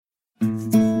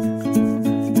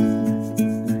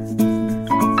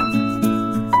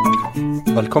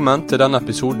Velkommen til denne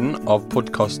episoden av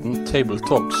podcasten Table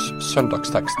Talks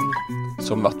Søndagsteksten,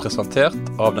 som blir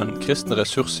presentert av den kristne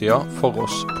ressurssida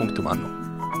foross.no.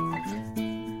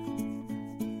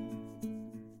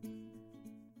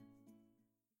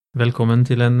 Velkommen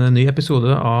til en ny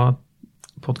episode av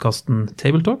podcasten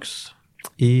Table Talks.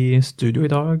 I studio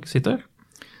i dag sitter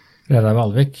Reidar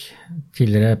Valvik,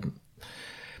 tidligere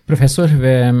professor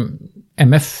ved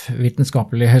MF,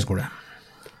 Vitenskapelig høgskole.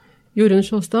 Jorunn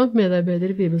Sjåstad,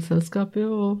 medarbeider i Bibelselskapet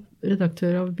og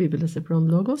redaktør av Bibelleseplan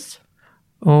Logos.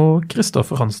 og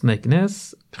Kristoffer Hansen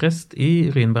Ekenes, prest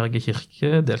i Rynberget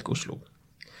kirke, Delk Oslo.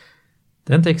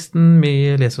 Den teksten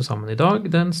vi leser sammen i dag,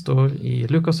 den står i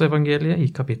Lukas evangeliet i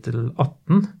kapittel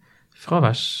 18, fra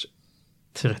vers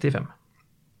 35.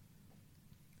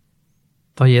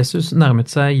 Da Jesus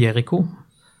nærmet seg Jeriko,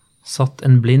 satt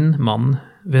en blind mann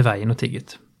ved veien og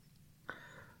tigget.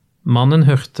 Mannen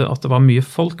hørte at det var mye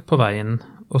folk på veien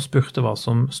og spurte hva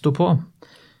som sto på.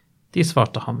 De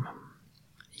svarte ham: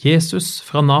 Jesus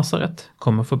fra Nasaret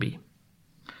kommer forbi.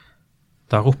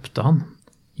 Da ropte han: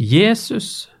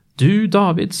 Jesus, du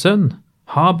Davids sønn,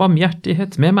 ha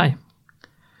barmhjertighet med meg.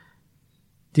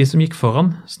 De som gikk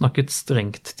foran snakket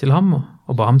strengt til ham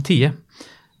og ba ham tie,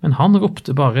 men han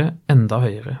ropte bare enda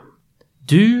høyere: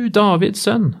 Du Davids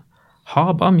sønn, ha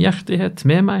barmhjertighet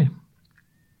med meg.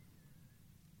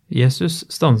 Jesus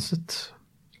stanset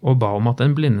og ba om at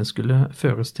den blinde skulle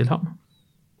føres til ham.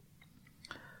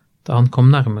 Da han kom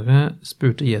nærmere,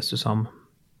 spurte Jesus ham: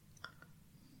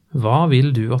 Hva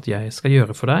vil du at jeg skal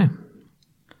gjøre for deg?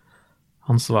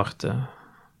 Han svarte: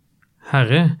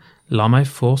 Herre, la meg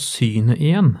få synet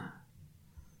igjen.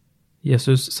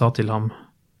 Jesus sa til ham: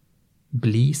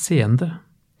 Bli seende,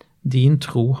 din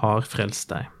tro har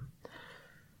frelst deg.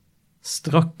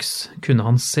 Straks kunne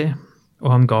han se, og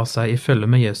han ga seg i følge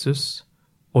med Jesus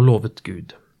og lovet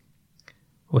Gud.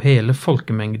 Og hele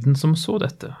folkemengden som så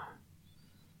dette,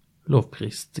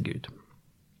 lovpriste Gud.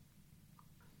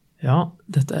 Ja,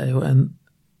 dette er jo en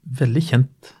veldig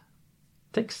kjent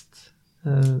tekst,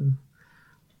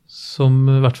 som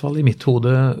i hvert fall i mitt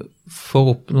hode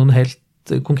får opp noen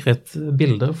helt konkrete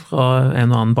bilder fra en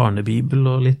og annen barnebibel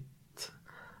og litt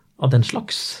av den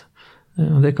slags.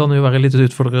 Det kan jo være litt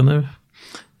utfordrende,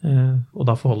 og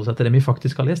da forholde seg til det vi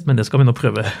faktisk har lest, men det skal vi nå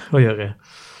prøve å gjøre.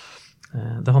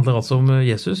 Det handler altså om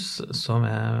Jesus som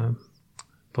er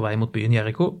på vei mot byen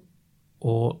Jeriko,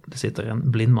 og det sitter en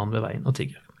blind mann ved veien og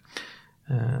tigger.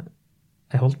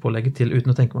 Jeg holdt på å legge til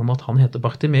uten å tenke meg om at han heter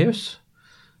Bartimeus,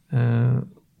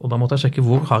 og da måtte jeg sjekke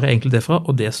hvor har jeg egentlig det fra,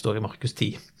 og det står i Markus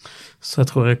 10. Så jeg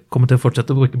tror jeg kommer til å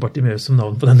fortsette å bruke Bartimeus som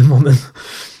navn på denne mannen.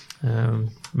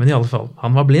 Men i alle fall,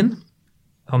 han var blind,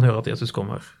 han hører at Jesus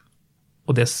kommer,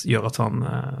 og det gjør at han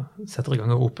setter i gang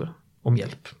å rope om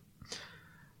hjelp.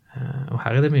 Og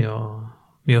her er det mye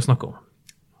å snakke om.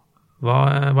 Hva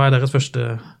er deres første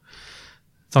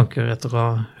tanker etter å ha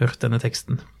hørt denne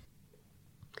teksten?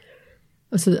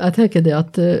 Altså, jeg tenker det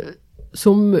at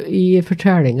som i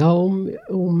fortellingen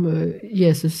om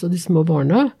Jesus og de små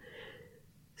barna,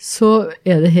 så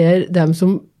er det her dem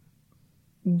som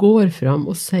går fram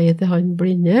og sier til han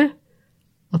blinde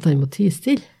at han må tie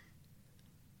stille.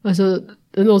 Altså,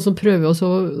 det er noen som prøver også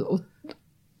å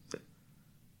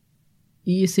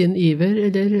i sin iver,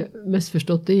 eller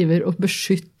misforståtte iver, å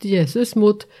beskytte Jesus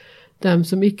mot dem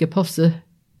som ikke passer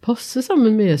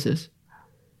sammen med Jesus.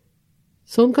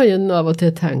 Sånn kan en av og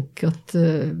til tenke at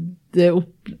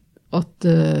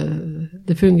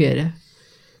det fungerer.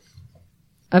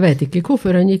 Jeg vet ikke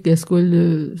hvorfor han ikke skulle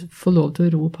få lov til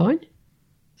å rope han,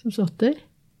 som satt der.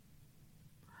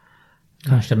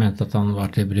 Kanskje mente at han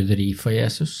var til bryderi for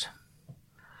Jesus.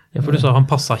 Ja, for du sa han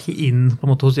passet ikke inn på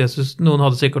en måte hos Jesus. Noen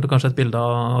hadde sikkert kanskje et bilde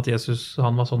av at Jesus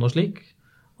han var sånn og slik,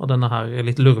 og denne her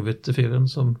litt lurvete fyren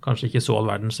som kanskje ikke så all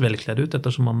verdens velkledd ut,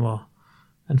 ettersom han var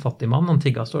en fattig mann. Han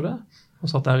tigget, står det, og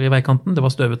satt der i veikanten. Det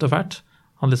var støvet og fælt.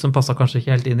 Han liksom passet kanskje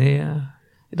ikke helt inn i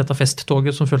dette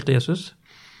festtoget som følte Jesus.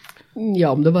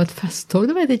 Ja, om det var et festtog,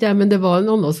 det vet ikke jeg, men det var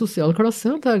en annen sosial klasse,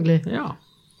 antagelig. Ja,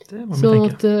 det må vi så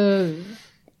tenke.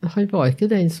 At han var ikke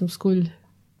den som skulle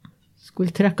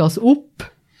trekkes opp,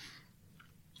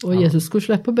 og Ja. Jesus skulle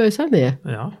slippe å bøye seg ned.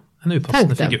 Ja, en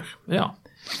upassende Tenkte jeg. figur. Ja.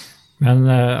 Men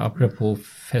apropos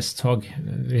festtog,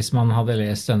 hvis man hadde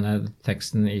lest denne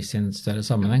teksten i sin større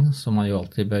sammenheng, som man jo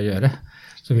alltid bør gjøre,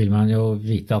 så vil man jo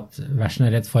vite at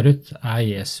versene rett forut er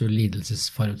Jesu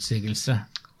lidelsesforutsigelse.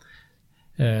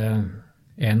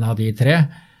 En av de tre,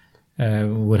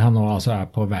 hvor han nå altså er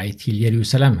på vei til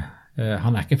Jerusalem.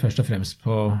 Han er ikke først og fremst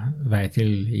på vei til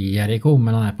Jeriko,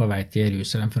 men han er på vei til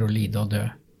Jerusalem for å lide og dø.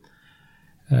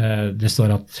 Det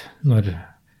står at når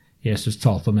Jesus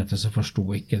talte om dette, så forsto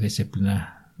ikke disiplene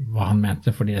hva han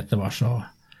mente, fordi dette var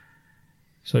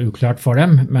så uklart for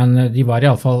dem. Men de var i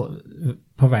alle fall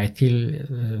på vei til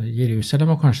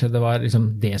Jerusalem, og kanskje det var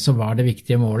liksom det som var det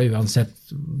viktige målet,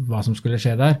 uansett hva som skulle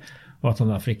skje der, og at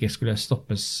han derfor ikke skulle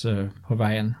stoppes på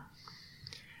veien.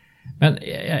 Men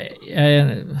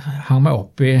jeg hang meg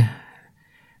opp i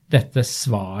dette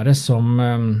svaret som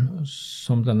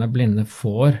denne blinde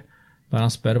får, når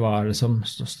han spør hva det som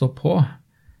står på.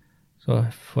 Så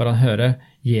får han høre,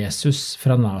 Jesus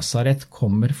fra Nazaret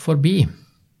kommer forbi.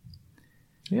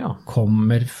 Ja.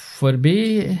 Kommer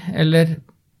forbi, eller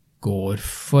går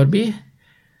forbi?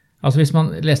 Altså hvis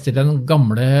man leste den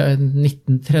gamle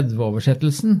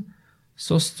 1930-oversettelsen,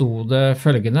 så sto det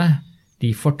følgende,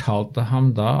 de fortalte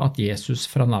ham da at Jesus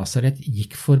fra Nazaret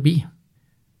gikk forbi.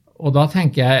 Og da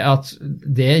tenker jeg at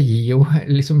det gir jo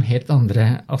liksom helt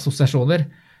andre assosiasjoner.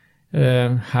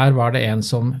 Her var det en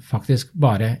som faktisk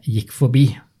bare gikk forbi.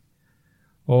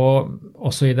 Og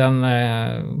også i den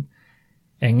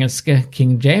engelske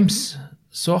King James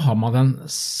så har man den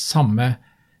samme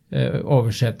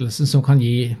oversettelsen som kan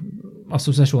gi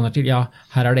assosiasjoner til, ja,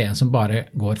 her er det en som bare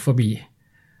går forbi.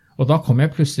 Og da kom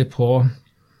jeg plutselig på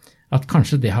at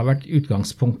kanskje det har vært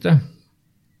utgangspunktet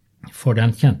for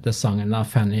den kjente sangen av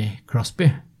Fanny Crosby.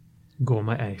 Gå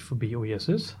meg ei forbi, o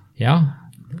Jesus. Ja,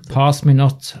 Pass me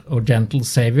not, o gentle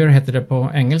savior heter det på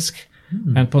engelsk,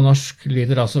 men på norsk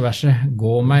lyder altså verset,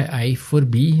 gå meg ei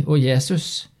forbi, o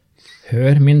Jesus,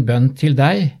 hør min bønn til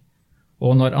deg,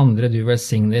 og når andre du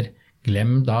velsigner,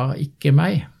 glem da ikke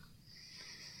meg.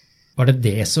 Var det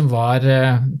det som var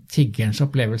tiggerens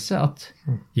opplevelse, at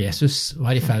Jesus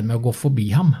var i ferd med å gå forbi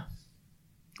ham?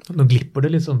 Nå glipper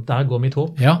det liksom, der går mitt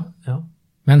håp. Ja,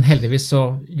 men heldigvis så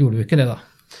gjorde du ikke det da.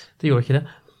 Det gjorde ikke det.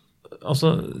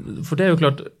 Altså, for det er jo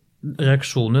klart,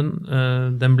 reaksjonen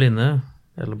den blinde,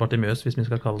 eller Bartimeus, hvis vi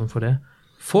skal kalle den for det,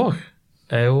 får,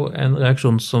 er jo en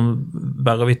reaksjon som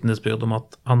bærer vitnesbyrd om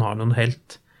at han har noen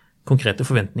helt konkrete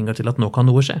forventninger til at nå kan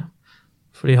noe skje.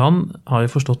 Fordi han har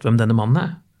jo forstått hvem denne mannen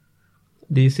er.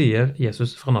 De sier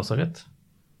Jesus fra Nazaret.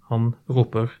 Han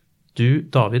roper, du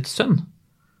Davids sønn.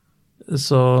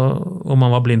 Så om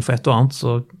han var blind for et og annet,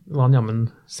 så var han jammen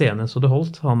seende så det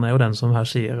holdt. Han er jo den som her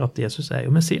sier at Jesus er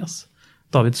jo Messias.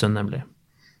 Davids sønn nemlig,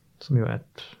 som jo er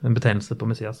en betegnelse på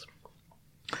Messias.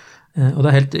 Og det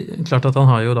er helt klart at han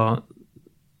har jo da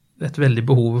et veldig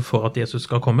behov for at Jesus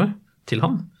skal komme til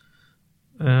ham,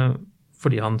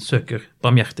 fordi han søker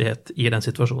barmhjertighet i den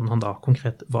situasjonen han da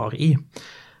konkret var i.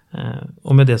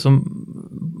 Og med det som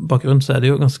bakgrunn så er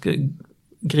det jo ganske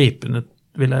gripende,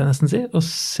 vil jeg nesten si, å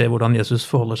se hvordan Jesus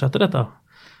forholder seg til dette.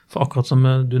 For akkurat som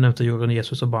du nevnte jorden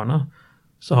Jesus og barna,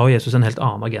 så har Jesus en helt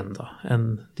annen agenda enn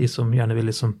de som gjerne vil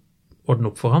liksom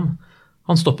ordne opp for ham.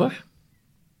 Han stopper,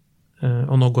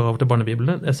 og nå går jeg over til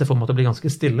barnebibelen. Jeg ser for meg at det blir ganske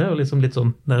stille, og liksom litt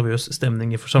sånn nervøs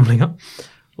stemning i forsamlingen.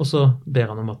 Og så ber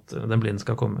han om at den blinde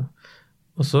skal komme.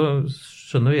 Og så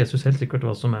skjønner Jesus helt sikkert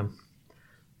hva som er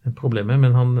problemet,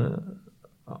 men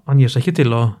han gir seg ikke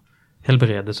til å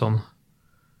helbrede sånn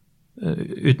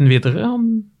uten videre.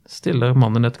 Han stiller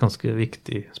mannen et ganske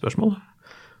viktig spørsmål,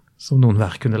 som noen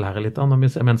hver kunne lære litt av når vi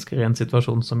ser mennesker i en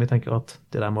situasjon som vi tenker at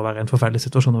det der må være en forferdelig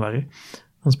situasjon å være i.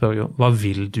 Han spør jo, hva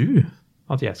vil du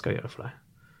at jeg skal gjøre for deg?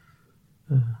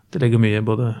 Det ligger mye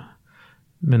både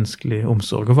menneskelig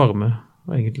omsorg og varme,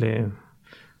 og egentlig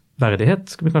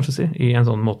verdighet, skal vi kanskje si, i en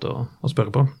sånn måte å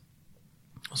spørre på.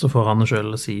 Og så får han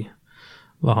selv si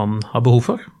hva han har behov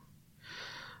for.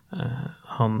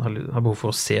 Han har behov for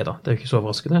å se da, det er jo ikke så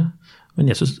overraskende, men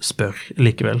Jesus spør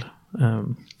likevel.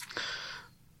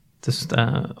 Det synes jeg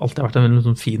alltid har vært en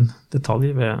sånn fin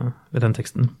detalj ved den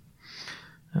teksten.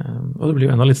 Og det blir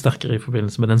jo enda litt sterkere i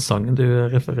forbindelse med den sangen du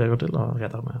refererer til, da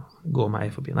redder med gå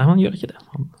meg forbi. Nei, han gjør ikke det,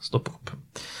 han stopper opp.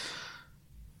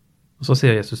 Og så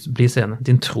sier Jesus, bli seende,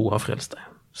 din tro har frelst deg.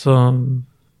 Så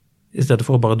i stedet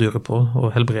for å bare dure på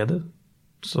og helbrede,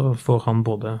 så får han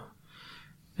både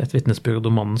et vitnesbyrd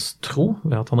om mannens tro,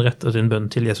 ved at han retter sin bønn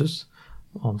til Jesus,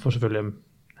 og han får selvfølgelig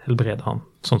helbrede han,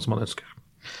 sånn som han ønsker.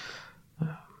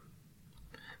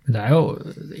 Det er jo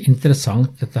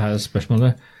interessant dette her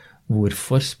spørsmålet,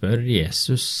 hvorfor spør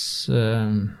Jesus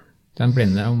den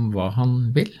blinde om hva han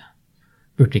vil?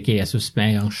 Burde ikke Jesus med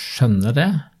en gang skjønne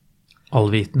det?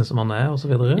 Allvitende som han er, og så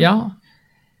videre? Ja.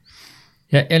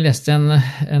 Jeg leste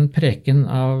en preken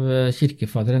av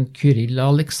kirkefaderen Kyrill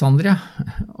Alexandria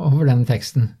over denne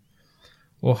teksten.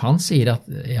 Og han sier at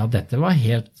ja, dette var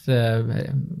helt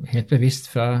bevisst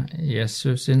fra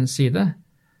Jesus sin side.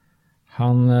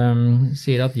 Han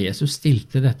sier at Jesus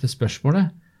stilte dette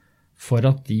spørsmålet for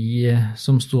at de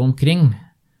som sto omkring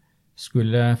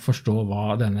skulle forstå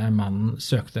hva denne mannen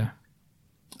søkte.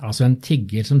 Altså en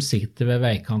tigger som sitter ved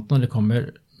veikanten, og det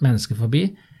kommer mennesker forbi,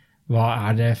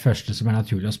 hva det første som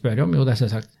naturlig å spørre om? Jo, det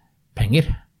selvsagt penger.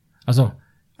 Altså,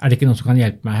 det ikke noen som kan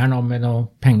hjelpe meg her nå med noe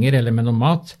penger eller med noe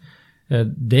mat?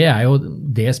 Det jo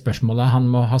det spørsmålet han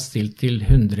må ha stilt til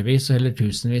hundrevis eller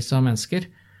tusenvis av mennesker.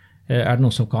 Det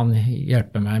noen som kan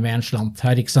hjelpe meg med en slant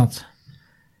her, ikke sant?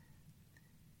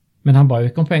 Men han ba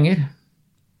jo ikke om penger.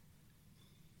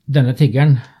 Denne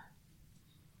tiggeren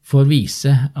får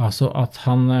vise altså at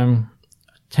han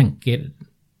tenker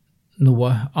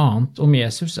noe annet om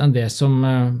Jesus enn det som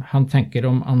han tenker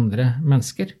om andre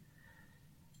mennesker.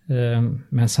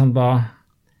 Mens han ba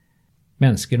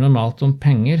mennesker normalt om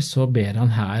penger, så ber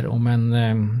han her om en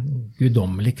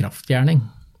guddommelig kraftgjerning.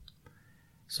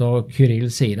 Så Kyrill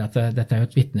sier at dette jo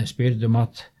et vitnesbyrd om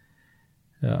at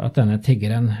denne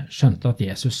tiggeren skjønte at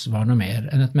Jesus var noe mer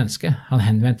enn et menneske. Han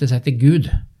henvendte seg til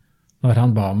Gud når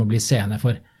han ba om å bli seende,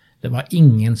 for det var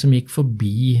ingen som gikk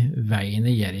forbi veien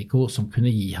i Jericho som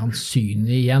kunne gi han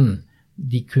synet igjen.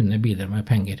 De kunne bidra med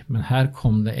penger. Men her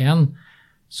kom det en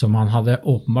som han hadde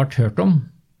åpenbart hørt om,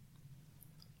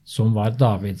 som var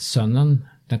Davidssønnen,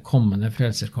 den kommende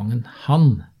frelserkongen.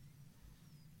 Han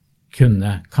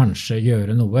kunne kanskje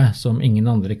gjøre noe som ingen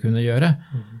andre kunne gjøre.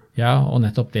 Ja, og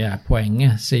nettopp det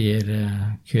poenget, sier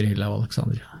Kyrill av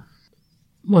Alexandria.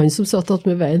 Mannen som satt at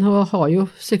med veien har jo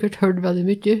sikkert hørt veldig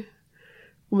mye.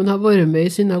 Om han har vært med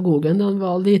i synagogen da han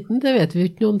var liten, det vet vi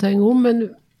ikke noen ting om, men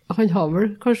han har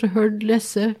vel kanskje hørt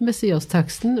lese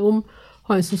Messias-teksten om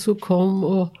han som skulle komme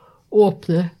og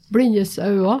åpne blindes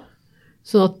øyne,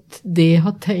 sånn at det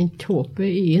har tent håpet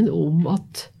i en om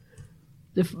at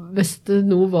hvis det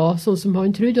nå var sånn som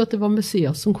han trodde, at det var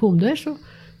Messias som kom der,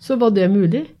 så var det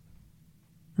mulig.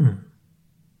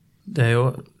 Det jo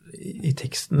i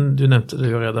teksten, du nevnte det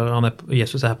jo redder,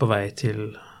 Jesus på vei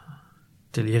til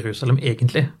Jerusalem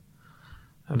egentlig.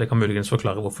 Det kan muligens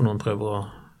forklare hvorfor noen prøver å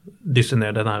dysse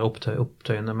ned den her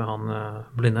opptøyene med han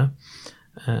blinde.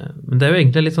 Men det jo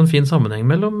egentlig litt sånn fin sammenheng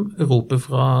mellom ropet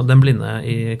fra den blinde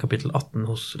i kapittel 18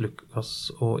 hos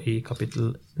Lukas og i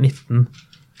kapittel 19,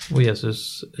 hvor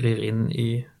Jesus rir inn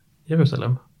i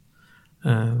Jerusalem.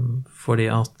 Fordi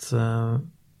at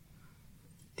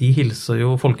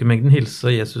folkemengden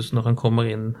hilser Jesus når han kommer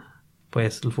inn på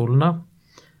eselfolen da,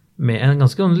 med en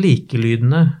ganske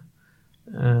likelydende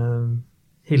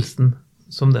hilsen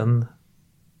som den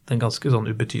ganske sånn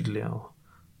ubetydelige og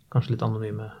kanskje litt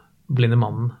anonyme blinde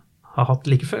mannen har hatt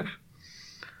like før.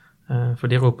 For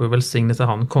de roper velsignet til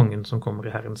han, kongen som kommer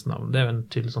i Herrens navn. Det jo en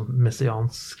tydelig sånn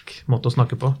messiansk måte å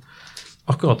snakke på.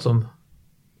 Akkurat som,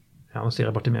 ja, nå sier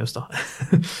jeg Bartimeus da,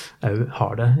 jeg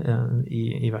har det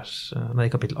i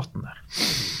kapittel 18 der.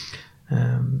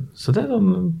 Så det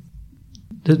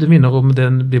det minner om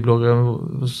den bibelåret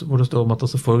hvor det står om at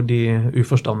altså for de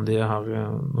uforstandige her,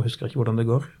 nå husker jeg ikke hvordan det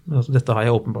går, men altså dette har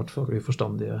jeg åpenbart for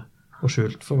uforstandige og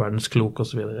skjult for verdens klok og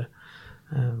så videre.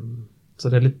 Så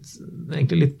det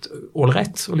egentlig litt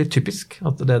ålreit og litt typisk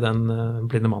at det den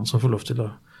blinde mann som får lov til å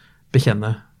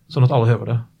bekjenne, sånn at alle hører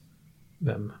det,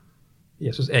 hvem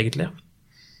Jesus egentlig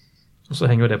Og så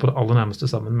henger jo det på det aller nærmeste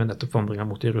sammen med nettopp vandringen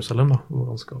mot Jerusalem, da, hvor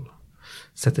han skal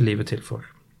sette livet til for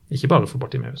ikke bare for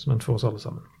Bartimeus, men for oss alle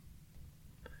sammen.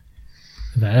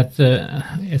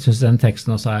 Jeg synes den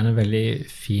teksten også en veldig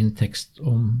fin tekst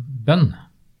om bønn.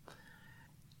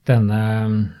 Denne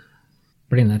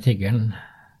blinde tiggeren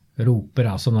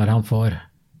roper altså når han får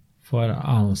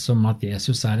anelse om at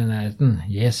Jesus i nærheten.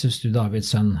 Jesus, du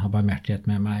Davids sønn, har barmhjertighet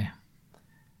med meg.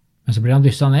 Men så blir han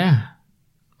dysset ned,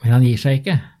 men han gir seg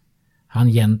ikke. Han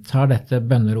gjentar dette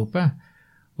bønneropet,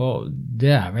 og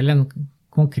det vel en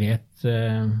konkret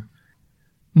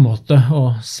måte å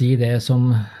si det som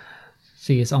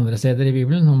sies andre steder i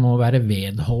Bibelen, om å være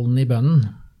vedholden i bønnen.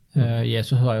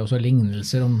 Jesus har jo også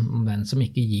lignelser om den som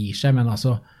ikke gir seg, men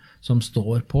altså som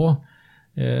står på.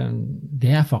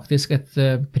 Det faktisk et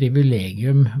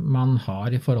privilegium man har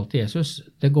i forhold til Jesus.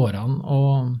 Det går an å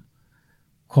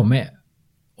komme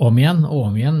om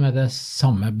igjen med det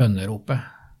samme bønneropet.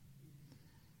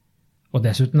 Og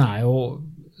dessuten jo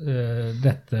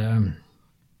dette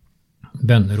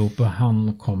bønneropet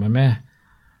han kommer med,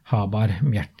 ha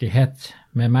barmhjertighet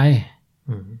med meg,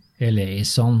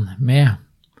 eleison med.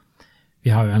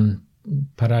 Vi har jo en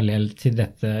parallell til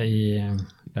dette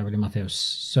det vel i Matteus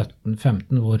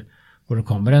 17-15, hvor det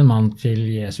kommer en mann til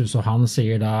Jesus, og han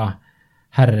sier da,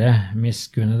 Herre,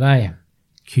 miskunne deg,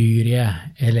 Kyrie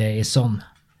eleison,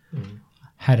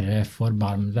 Herre,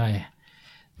 forbarm deg.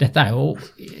 Dette jo,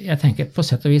 jeg tenker på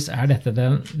sett og vis dette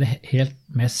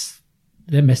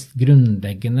det mest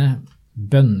grunnleggende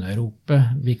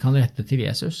bønneropet vi kan rette til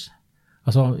Jesus.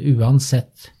 Altså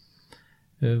uansett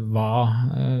hva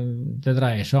det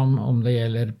dreier seg om det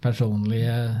gjelder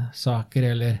personlige saker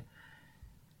eller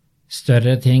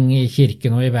større ting i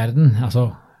kirken og i verden. Altså,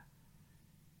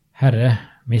 Herre,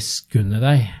 miskunne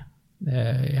deg.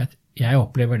 Jeg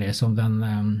opplever det som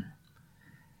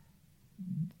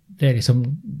det liksom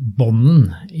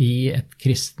bånden i et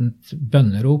kristent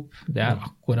bønnerop. Det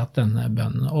akkurat denne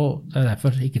bønnen, og det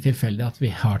derfor ikke tilfeldig at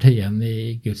vi har det igjen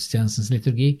i gudstjenestens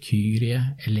liturgi. Kyrie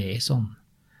eleison,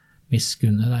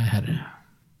 miskunne deg, Herre.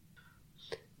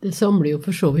 Det samler jo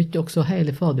for så vidt også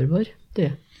hele Fader vår,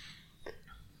 det.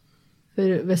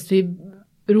 For hvis vi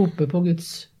roper på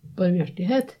Guds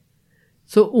barmhjertighet,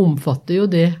 så omfatter jo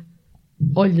det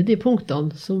alle de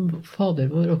punktene som Fader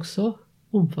vår også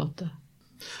omfatter.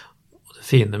 Det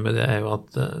fine med det jo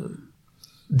at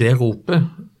det ropet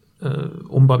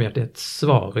om barmhjertighet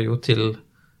svarer jo til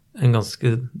en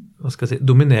ganske,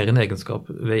 dominerende egenskap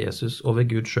ved Jesus og ved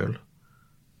Gud selv,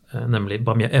 nemlig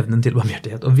evnen til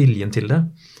barmhjertighet og viljen til det.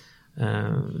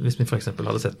 Hvis vi for eksempel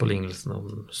hadde sett på lignelsen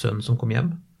om sønnen som kom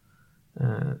hjem,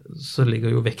 så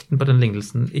ligger jo vekten på den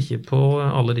lignelsen ikke på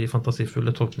alle de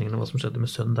fantasifulle tolkningene av hva som skjedde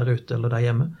med sønnen der ute eller der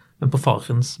hjemme, men på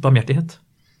farens barmhjertighet.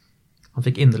 Han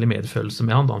fikk inderlig medfølelse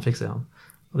med han da han fikk se han.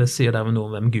 Og det sier dermed noe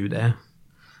om hvem Gud er.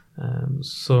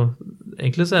 Så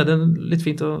egentlig så det litt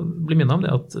fint å bli minnet om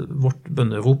det, at vårt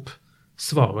bønnerop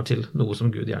svarer til noe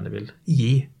som Gud gjerne vil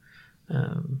gi.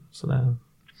 Så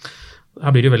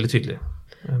her blir det jo veldig tydelig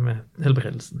med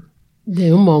helbredelsen. Det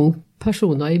jo mange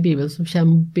personer i Bibelen som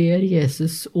kommer og ber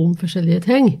Jesus om forskjellige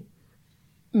ting.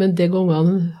 Men det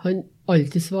gangene han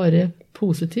alltid svarer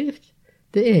positivt,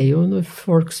 det jo når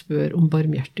folk spør om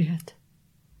barmhjertighet.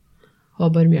 Ha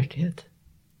barmhjertighet.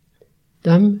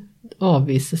 De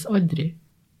avvises aldri.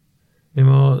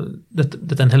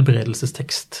 Dette en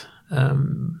helbredelsestekst.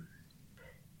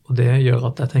 Og det gjør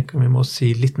at jeg tenker vi må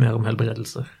si litt mer om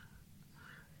helbredelser.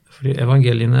 Fordi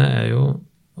evangeliene jo,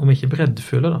 om ikke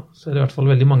breddfulle da, så det i hvert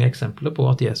fall veldig mange eksempler på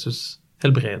at Jesus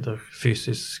helbreder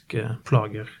fysiske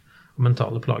plager og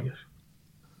mentale plager.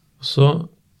 Og så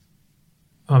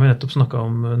har vi nettopp snakket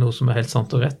om noe som helt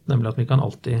sant og rett, nemlig at vi kan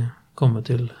alltid komme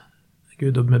til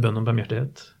Gud med bønn om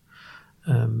barmhjertighet.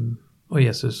 Og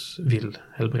Jesus vil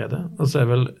helbrede. Og så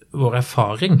vel vår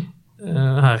erfaring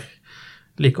her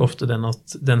like ofte den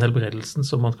at den helbredelsen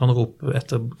som man kan rope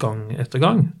etter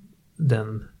gang,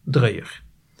 den drøyer.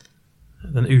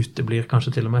 Den uteblir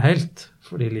kanskje til og med helt,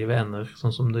 fordi livet ender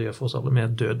sånn som det gjør for oss alle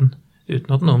med døden,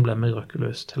 uten at noen ble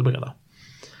mirakuløst helbredet.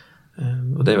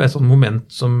 Og det jo et sånt moment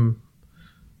som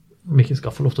vi ikke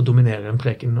skal få lov til å dominere en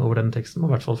preken over denne teksten, men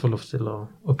i hvert fall få lov til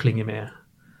å klinge med.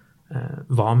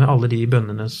 Hva med alle de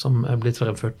bønnene som blitt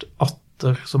fremført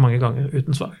atter så mange ganger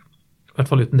uten svar? I hvert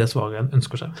fall uten det svaret en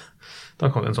ønsker seg. Da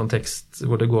kan en sånn tekst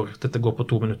hvor dette går på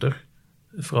 2 minutter,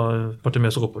 fra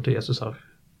Bartimeus roper til Jesus har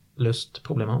løst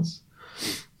problemet hans.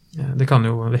 Det kan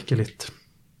jo vekke litt,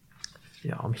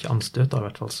 om ikke anstøt da i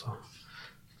hvert fall, så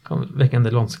kan vekke en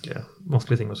del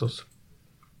vanskelige ting hos oss.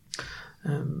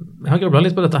 Jeg har grublet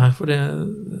litt på dette her, for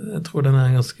jeg tror den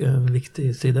en ganske viktig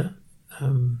side.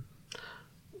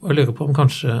 Og jeg lurer på om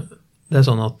kanskje det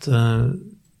sånn at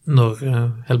når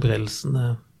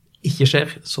helbredelsene ikke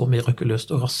skjer så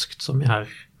mirakuløst og raskt som vi her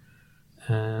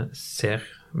ser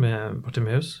med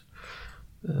Bartimeus,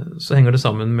 så henger det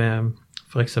sammen med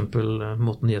for eksempel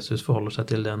måten Jesus forholder seg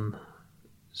til den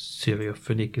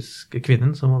syriofønikiske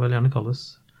kvinnen, som må vel gjerne kalles,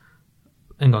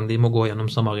 en gang de må gå gjennom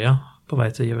Samaria på vei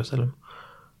til Jerusalem.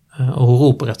 Og hun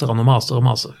roper etter han og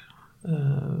maser.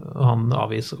 Og han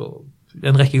avviser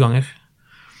en rekke ganger,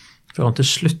 før han til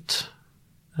slutt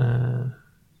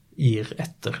gir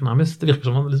etter, nærmest. Det virker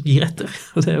som han gir etter,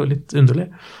 og det jo litt underlig.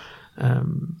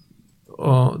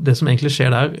 Og det som egentlig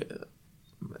skjer der,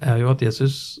 jo at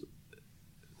Jesus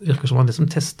virker som han liksom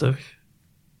tester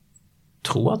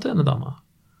troa til denne dama.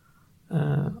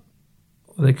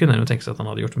 Og det kunne en jo tenke seg at han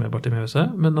hadde gjort med Bartimeus,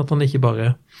 men at han ikke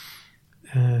bare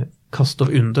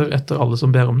kaster under etter alle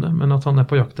som ber om det, men at han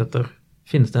på jakt etter,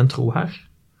 finnes det en tro her?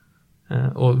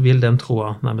 Og vil den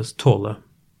troa nærmest tåle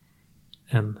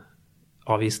en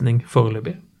avvisning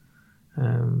foreløpig?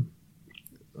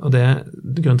 Og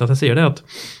grunnen til at jeg sier det, at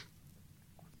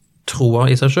troa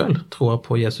i seg selv, troa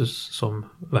på Jesus som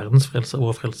verdens frelser,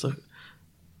 vår frelser,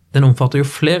 den omfatter jo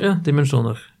flere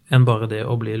dimensjoner enn bare det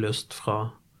å bli løst fra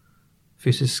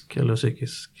fysisk eller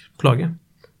psykisk plage,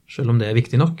 selv om det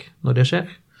viktig nok når det skjer.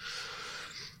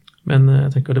 Men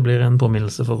jeg tenker det blir en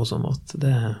påminnelse for oss om at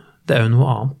det jo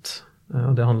noe annet,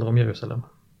 og det handler om Jerusalem.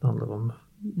 Det handler om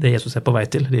det Jesus på vei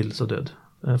til, lidelse og død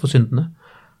for syndene,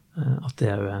 at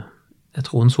det jo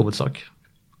troens hovedsak,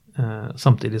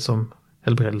 samtidig som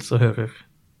helbredelser hører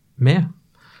med.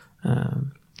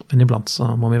 Men iblant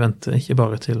så må vi vente ikke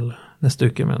bare til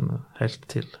neste uke, men helt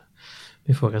til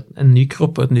vi får en ny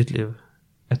kropp og et nytt liv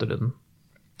etter døden.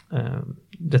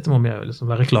 Dette må vi jo liksom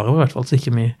være klar over, i hvert fall, så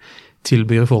ikke vi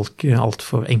tilbyr folk alt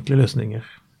for enkle løsninger.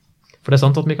 For det er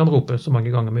sant at vi kan rope så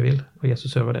mange ganger vi vil, og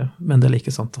Jesus hører det, men det er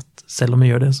like sant at selv om vi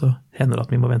gjør det, så hender det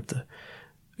at vi må vente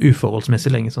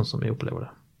uforholdsmessig lenge, sånn som vi opplever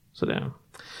det. Så det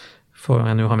får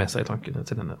en jo ha med seg i tankene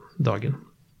til denne dagen.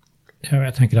 Ja,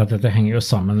 jeg tenker at dette henger jo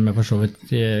sammen med for så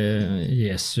vidt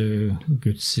Jesu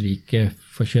Gudsrike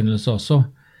forkynnelse også.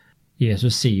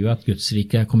 Jesus sier jo at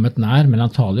Gudsriket er kommet nær, men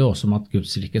han taler jo også om at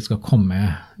Gudsriket skal komme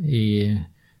i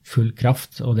full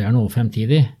kraft, og det er noe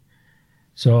fremtidig.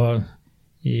 Så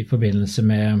i forbindelse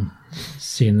med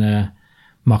sine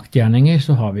maktgjerninger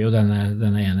så har vi jo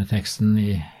denne ene teksten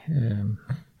i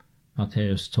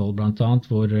Matteus 12 blant annet,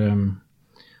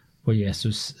 hvor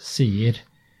Jesus sier: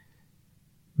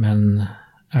 «Men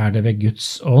er det ved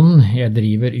Guds ånd jeg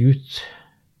driver ut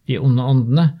de onde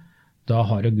åndene, da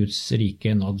har jo Guds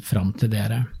rike nådd fram til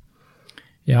dere.»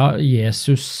 Ja,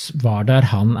 Jesus var der,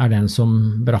 han er den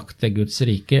som brakte Guds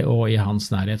rike, og i hans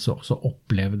nærhet så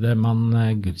opplevde man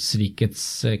Guds rikets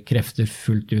krefter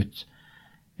fullt ut.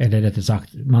 Eller rettere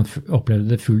sagt, man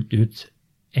opplevde det fullt ut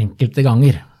enkelte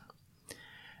ganger.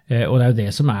 Og det er jo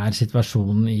det som er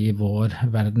situasjonen i vår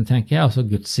verden, tenker jeg. Altså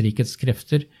Guds rikets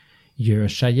krefter gjør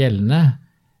seg gjeldende,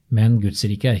 men Guds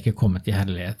rike er ikke kommet i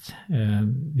herlighet.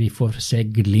 Vi får se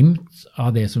glimt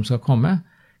av det som skal komme.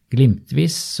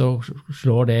 Glimtvis så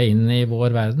slår det inn i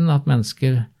vår verden at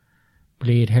mennesker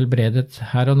blir helbredet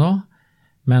her og nå,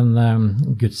 men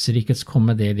Guds rikets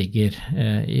komme, det ligger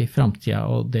i fremtiden,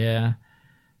 og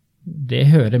det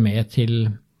hører med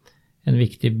til en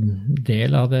viktig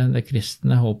del av det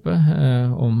kristne håpet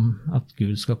om at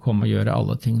Gud skal komme og gjøre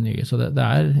alle ting nye. Så det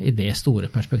er i det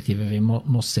store perspektivet vi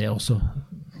må se også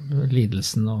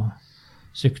lidelsen og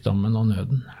sykdommen og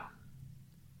nøden.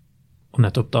 Og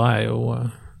nettopp da er jo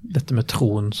dette med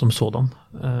troen som sådan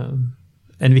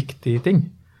en viktig ting.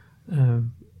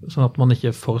 Sånn at man ikke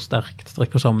for sterkt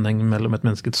trekker sammenhengen mellom et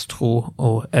menneskets tro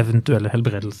og eventuelle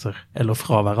helbredelser eller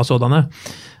fravær av sådanne.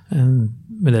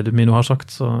 Med det du nå har sagt,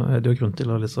 så er det jo grunn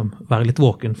til å liksom være litt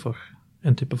våken for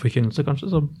en type forkynnelse kanskje,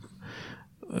 som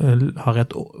har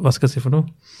hva skal jeg si for noe,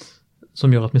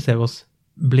 som gjør at vi ser oss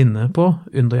blinde på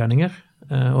undergjerninger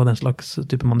og den slags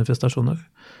type manifestasjoner.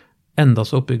 Enda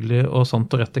så oppbyggelig og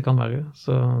sant og rett det kan være,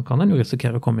 så kan en jo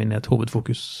risikere å komme inn i et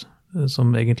hovedfokus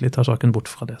som egentlig tar saken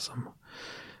bort fra det som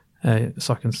er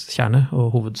sakens kjerne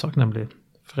og hovedsak, nemlig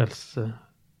frelse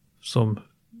som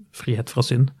frihet fra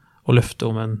synd og løfte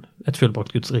om et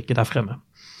fullbrakt Guds rike der fremme.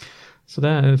 Så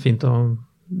det er fint å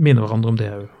minne hverandre om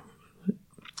det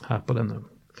her på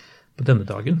denne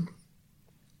dagen.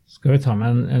 Skal vi ta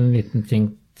med en liten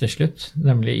ting til slutt,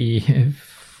 nemlig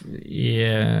i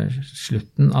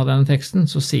slutten av denne teksten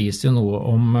så sies det jo noe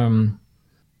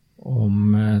om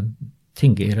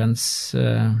tiggerens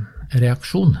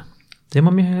reaksjon. Det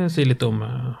må vi si litt om.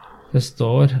 Det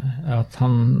står at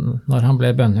når han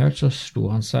ble bønnhørt, så slo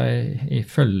han seg i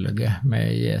følge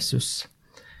med Jesus.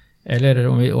 Eller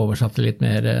om vi oversatte litt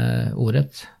mer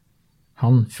ordrett,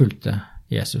 han fulgte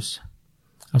Jesus.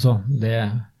 Altså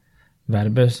det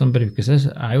verbet som brukes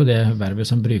er jo det verbet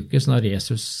som brukes når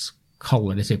Jesus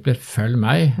kaller disipler, følg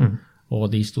meg,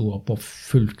 og de sto opp og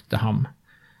fulgte ham.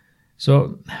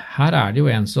 Så her er det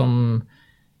jo en som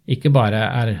ikke bare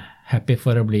er happy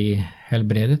for å bli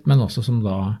helbredet, men også som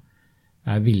da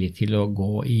er villig til å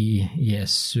gå i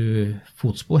Jesu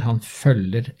fotspor. Han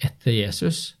følger etter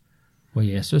Jesus, og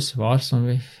Jesus var, som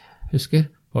vi husker,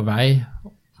 på vei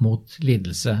mot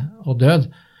lidelse og død,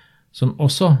 som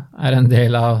også er en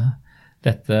del av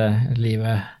dette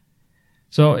livet.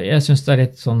 Så jeg synes det er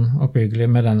litt sånn oppbyggelig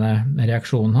med denne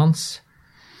reaksjonen hans.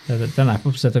 Den er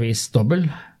på sett og vis dobbel.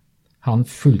 Han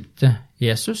fulgte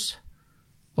Jesus,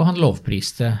 og han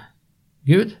lovpriste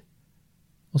Gud,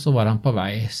 og så var han på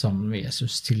vei sammen med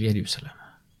Jesus til Jerusalem.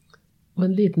 Og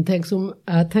en liten ting som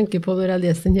jeg tenker på når jeg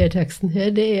leser denne teksten her,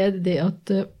 det er det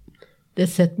at det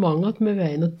sitter mange at med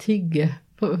veien å tigge,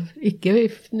 ikke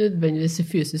nødvendigvis i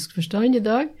fysisk forstand i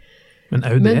dag, men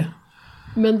er jo det.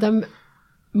 Men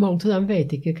mange av dem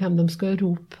vet ikke hvem de skal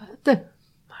rope etter.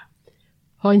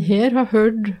 Han her har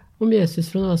hørt om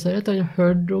Jesus fra Nazaret, han har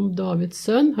hørt om Davids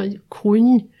sønn, han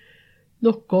kunne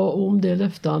noe om de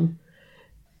løftene.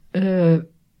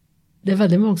 Det er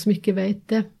veldig mange som ikke vet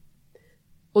det.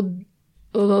 Og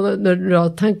når du da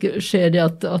ser det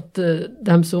at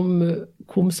de som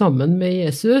kom sammen med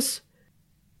Jesus,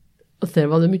 at der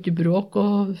var det mye bråk,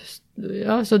 og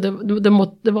ja, så det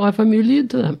var for mye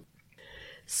lyd til dem.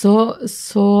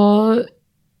 Så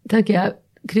tenker jeg,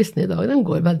 kristne i dag, de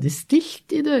går veldig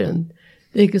stilt i døren.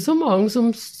 Det er ikke så mange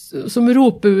som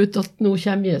roper ut at nå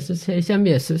kommer Jesus, her kommer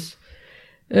Jesus.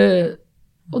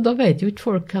 Og da vet jo ikke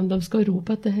folk hvem de skal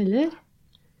rope etter heller.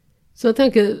 Så jeg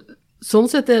tenker, sånn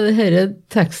sett er denne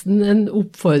teksten en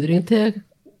oppfordring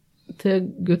til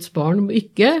Guds barn om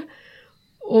ikke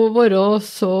å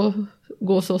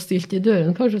gå så stilt i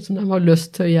døren, kanskje som de har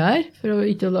lyst til å gjøre, for å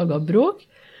ikke lage bråk.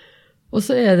 Og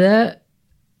så er det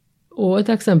også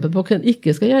et eksempel på hva han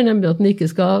ikke skal gjøre, nemlig at han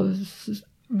ikke skal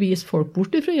vise folk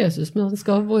bort fra Jesus, men at han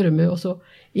skal være med og så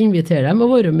invitere dem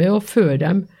og være med og føre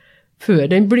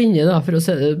den blinde, da, for å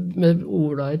si det med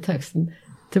ordene i teksten,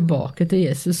 tilbake til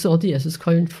Jesus, så at Jesus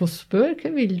kan få spørre, hva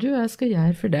vil du jeg skal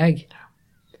gjøre for deg?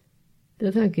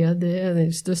 Det tenker jeg, det er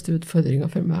den største utfordringen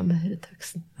for meg med denne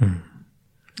teksten.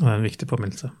 Det er en viktig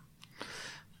påminnelse.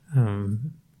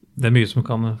 Det er mye som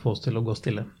kan få oss til å gå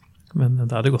stille, men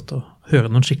da er det godt å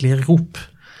høre noen skikkelige rop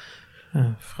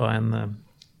fra en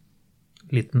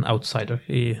liten outsider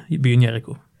i byen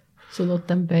Jericho. Sånn at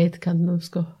de vet hvem de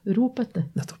skal rope etter.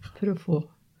 Nettopp. For å få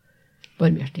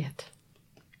barmhjertighet.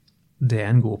 Det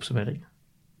er en god oppsummering.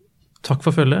 Takk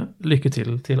for følget. Lykke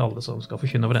til alle som skal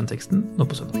forkynne over den teksten nå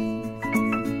på søndag.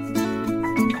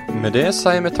 Med det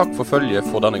sier vi takk for følget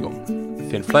for denne gang.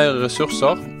 Finn flere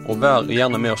ressurser, og vær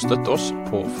gjerne med å støtte oss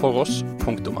på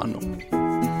foross.no.